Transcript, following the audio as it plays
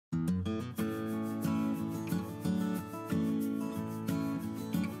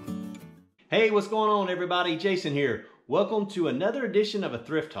Hey, what's going on everybody? Jason here. Welcome to another edition of a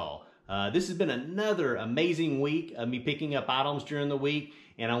thrift haul. This has been another amazing week of me picking up items during the week,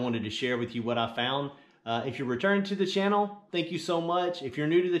 and I wanted to share with you what I found. If you're returning to the channel, thank you so much. If you're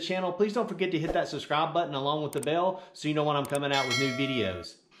new to the channel, please don't forget to hit that subscribe button along with the bell so you know when I'm coming out with new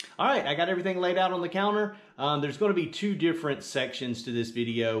videos. All right, I got everything laid out on the counter. There's going to be two different sections to this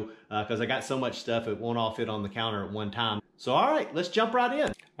video because I got so much stuff it won't all fit on the counter at one time. So all right, let's jump right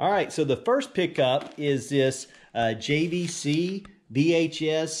in. All right, so the first pickup is this JVC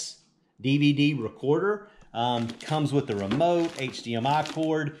VHS DVD recorder. Comes with the remote, HDMI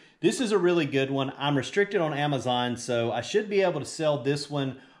cord. This is a really good one. I'm restricted on Amazon, so I should be able to sell this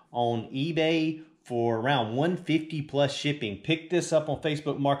one on eBay for around $150 plus shipping. Picked this up on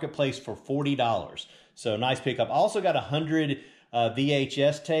Facebook Marketplace for $40. So nice pickup. I also got 100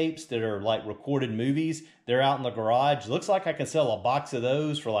 VHS tapes that are like recorded movies. They're out in the garage. Looks like I can sell a box of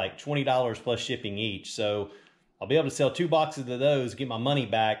those for like $20 plus shipping each. So I'll be able to sell 2 boxes of those, get my money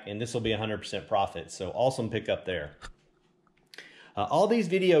back, and this will be 100% profit. So awesome pickup there. All these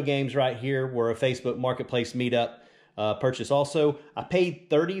video games right here were a Facebook Marketplace meetup purchase also. I paid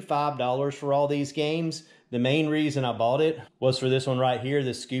 $35 for all these games. The main reason I bought it was for this one right here,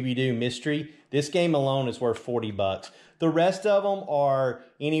 this Scooby-Doo Mystery. This game alone is worth 40 bucks. The rest of them are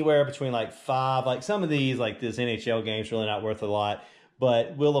anywhere between like 5, like some of these, like this NHL game's really not worth a lot.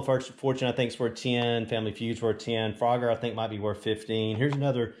 But Wheel of Fortune, I think, is worth 10. Family Feud's worth 10. Frogger, I think, might be worth 15. Here's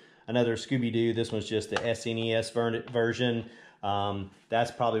another Scooby-Doo. This one's just the SNES version. That's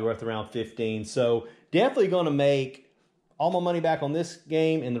probably worth around 15. So definitely going to make all my money back on this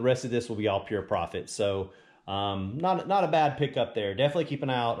game, and the rest of this will be all pure profit. So not a bad pickup there. Definitely keep an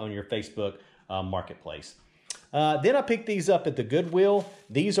eye out on your Facebook Marketplace. Then I picked these up at the Goodwill.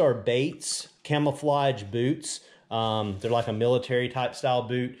 These are Bates camouflage boots. They're like a military type style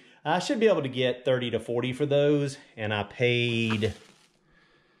boot. I should be able to get 30 to 40 for those, and I paid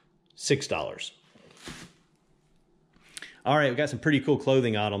 $6. All right, we got some pretty cool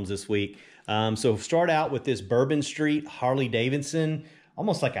clothing items this week. So start out with this Bourbon Street Harley Davidson,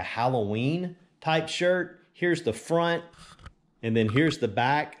 almost like a Halloween type shirt. Here's the front, and then here's the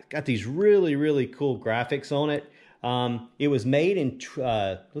back. Got these really, really cool graphics on it. It was made in,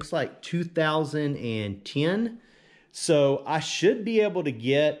 looks like 2010. So I should be able to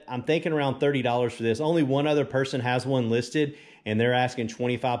get, I'm thinking around $30 for this. Only one other person has one listed, and they're asking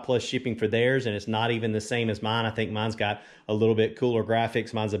 25 plus shipping for theirs, and it's not even the same as mine. I think mine's got a little bit cooler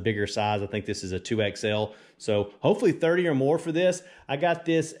graphics. Mine's a bigger size. I think this is a 2XL. So hopefully 30 or more for this. I got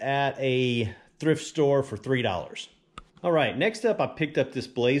this at a thrift store for $3. All right, next up I picked up this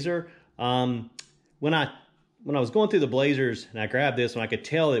blazer. When I was going through the blazers and I grabbed this one, I could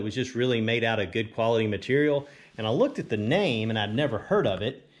tell it was just really made out of good quality material. And I looked at the name and I'd never heard of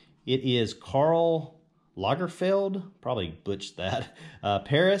it. It is Karl Lagerfeld, probably butchered that,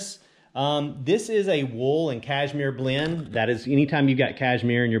 Paris. This is a wool and cashmere blend. That is, anytime you've got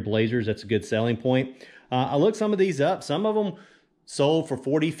cashmere in your blazers, that's a good selling point. I looked some of these up. Some of them sold for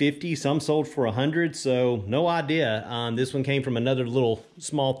 40, 50, some sold for 100, so no idea. This one came from another little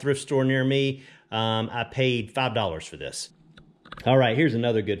small thrift store near me. I paid $5 for this. All right, here's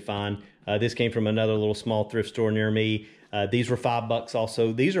another good find. This came from another little small thrift store near me. These were $5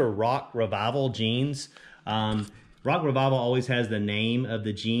 also. These are Rock Revival jeans. Rock Revival always has the name of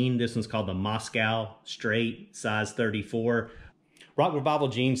the jean. This one's called the Moscow Straight, size 34. Rock Revival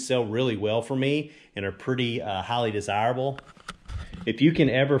jeans sell really well for me and are pretty highly desirable. If you can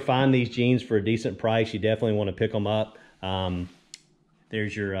ever find these jeans for a decent price, you definitely want to pick them up.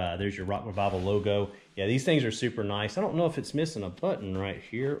 There's your Rock Revival logo. Yeah, these things are super nice. I don't know if it's missing a button right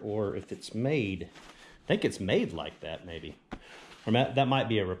here or if it's made. I think it's made like that maybe. Or that might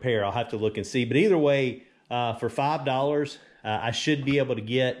be a repair. I'll have to look and see. But either way, for $5, I should be able to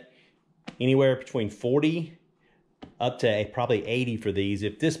get anywhere between 40 up to probably 80 for these.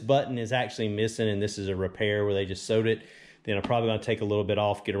 If this button is actually missing and this is a repair where they just sewed it, then I'm probably going to take a little bit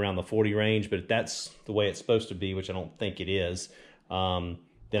off, get around the 40 range. But if that's the way it's supposed to be, which I don't think it is,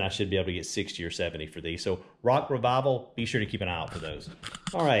 then I should be able to get 60 or 70 for these. So Rock Revival, be sure to keep an eye out for those.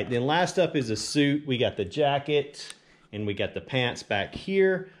 All right, then last up is a suit. We got the jacket and we got the pants back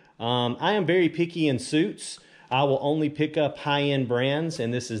here. I am very picky in suits. I will only pick up high-end brands,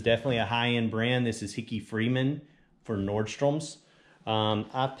 and this is definitely a high-end brand. This is Hickey Freeman for Nordstroms. I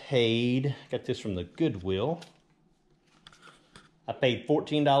got this from the Goodwill. I paid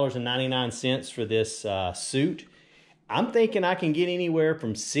 $14.99 for this suit. I'm thinking I can get anywhere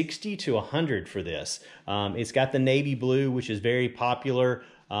from 60 to 100 for this. It's got the navy blue, which is very popular.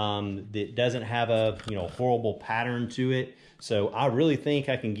 It doesn't have a horrible pattern to it. So I really think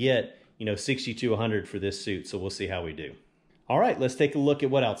I can get you know, 60 to 100 for this suit. So we'll see how we do. All right, let's take a look at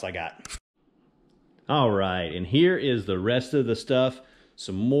what else I got. All right, and here is the rest of the stuff.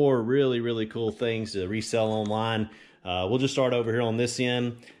 Some more really cool things to resell online. We'll just start over here on this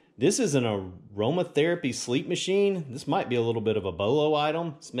end. This is an aromatherapy sleep machine. This might be a little bit of a bolo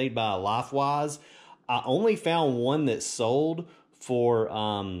item. It's made by LifeWise. I only found one that sold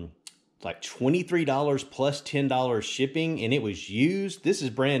for like $23 plus $10 shipping, and it was used. This is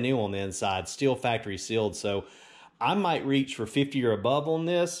brand new on the inside, still factory sealed. So I might reach for 50 or above on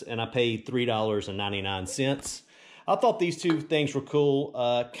this, and I paid $3.99. I thought these two things were cool.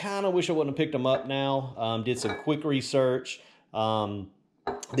 Kind of wish I wouldn't have picked them up now. Did some quick research.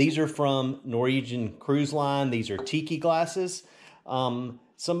 These are from Norwegian Cruise Line. These are tiki glasses.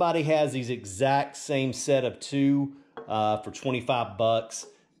 Somebody has these exact same set of two for 25 bucks.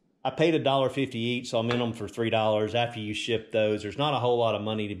 I paid $1.50 each, so I'm in them for $3 after you ship those. There's not a whole lot of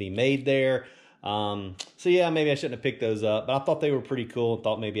money to be made there. So yeah, maybe I shouldn't have picked those up, but I thought they were pretty cool and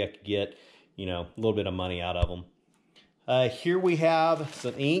thought maybe I could get, you know, a little bit of money out of them. Here we have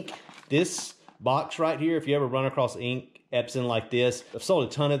some ink. This box right here, if you ever run across ink, Epson like this, I've sold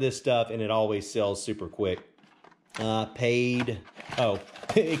a ton of this stuff and it always sells super quick. Paid, oh,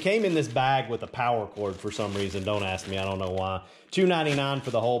 it came in this bag with a power cord for some reason. Don't ask me, I don't know why. $2.99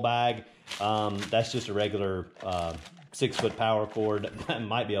 for the whole bag. That's just a regular 6-foot power cord. I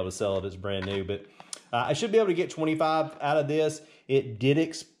might be able to sell it as brand new, but I should be able to get 25 out of this. It did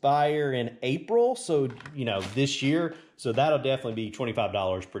expire in April, so, you know, this year. So that'll definitely be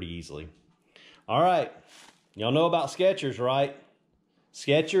 $25 pretty easily. All right. Y'all know about Skechers, right?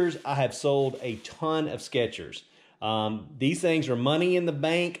 Skechers, I have sold a ton of Skechers. These things are money in the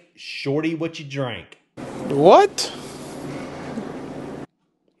bank, shorty what you drank. What?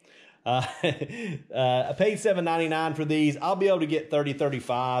 I paid $7.99 for these. I'll be able to get 30,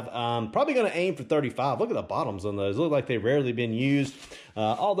 35. Probably going to aim for 35. Look at the bottoms on those. Look like they've rarely been used.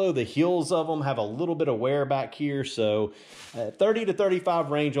 Although the heels of them have a little bit of wear back here. So 30 to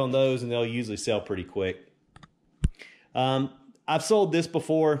 35 range on those, and they'll usually sell pretty quick. I've sold this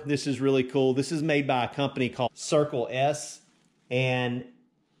before. This is really cool. This is made by a company called Circle S, and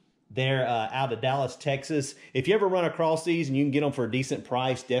they're out of Dallas, Texas. If you ever run across these and you can get them for a decent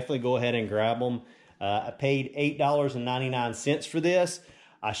price, definitely go ahead and grab them. I paid $8.99 for this.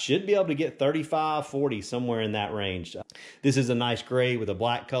 I should be able to get 35, 40, somewhere in that range. This is a nice gray with a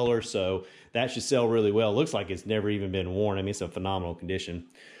black color, so that should sell really well. It looks like it's never even been worn. I mean, it's in phenomenal condition.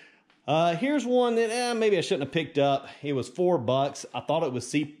 Here's one that maybe I shouldn't have picked up. It was $4. I thought it was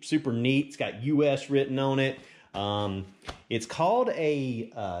super neat. It's got US written on it. It's called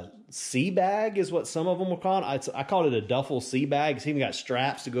a sea bag is what some of them were called. I called it a duffel sea bag. It's even got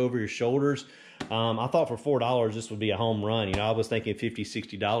straps to go over your shoulders. I thought for $4 this would be a home run. You know, I was thinking $50,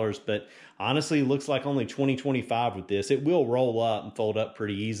 $60, but honestly, it looks like only $20, $25 with this. It will roll up and fold up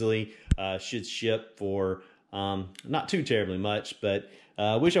pretty easily. Should ship for not too terribly much, but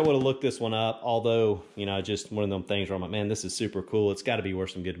wish I would have looked this one up, although, you know, just one of them things where I'm like, man, this is super cool. It's got to be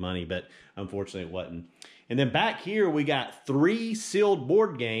worth some good money, but unfortunately it wasn't. And then back here, we got 3 sealed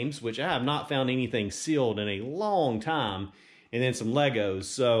board games, which I have not found anything sealed in a long time, and then some Legos.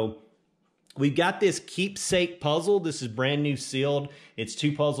 So we've got this keepsake puzzle. This is brand new sealed. It's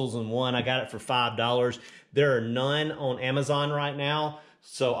 2 puzzles in one. I got it for $5. There are none on Amazon right now.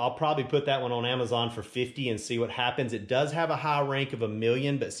 So I'll probably put that one on Amazon for $50 and see what happens. It does have a high rank of 1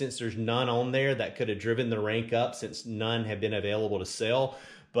 million, but since there's none on there, that could have driven the rank up since none have been available to sell.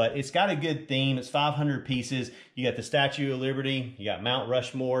 But it's got a good theme. It's 500 pieces. You got the Statue of Liberty. You got Mount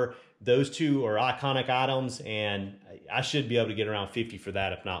Rushmore. Those two are iconic items, and I should be able to get around 50 for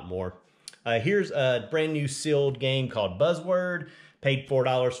that, if not more. Here's a brand new sealed game called Buzzword. Paid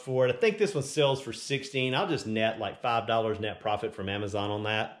 $4 for it. I think this one sells for $16. I'll just net like $5 net profit from Amazon on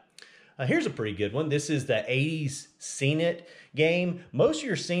that. Here's a pretty good one. This is the 80s Seen It game. Most of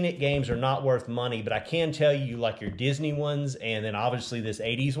your Seen It games are not worth money, but I can tell you like your Disney ones, and then obviously this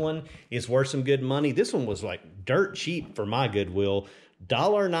 80s one is worth some good money. This one was like dirt cheap for my Goodwill.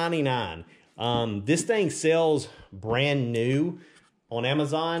 $1.99. This thing sells brand new on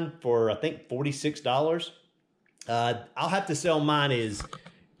Amazon for I think $46. I'll have to sell mine as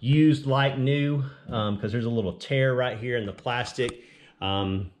used like new because there's a little tear right here in the plastic.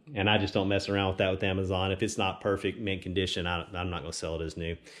 And I just don't mess around with that with Amazon. If it's not perfect mint condition, I'm not going to sell it as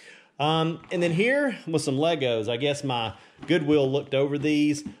new. And then here was some Legos. I guess my Goodwill looked over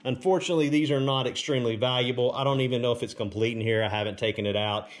these. Unfortunately, these are not extremely valuable. I don't even know if it's complete in here. I haven't taken it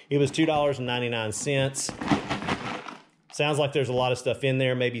out. It was $2.99. Sounds like there's a lot of stuff in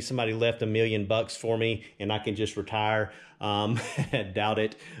there. Maybe somebody left $1 million for me and I can just retire. Doubt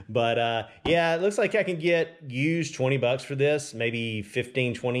it. But yeah, it looks like I can get used 20 bucks for this, maybe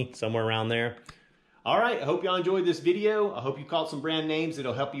 15, 20, somewhere around there. All right, I hope y'all enjoyed this video. I hope you caught some brand names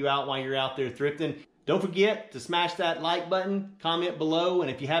that'll help you out while you're out there thrifting. Don't forget to smash that like button, comment below, and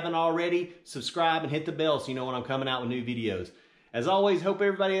if you haven't already, subscribe and hit the bell so you know when I'm coming out with new videos. As always, hope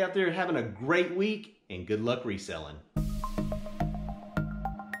everybody out there having a great week and good luck reselling.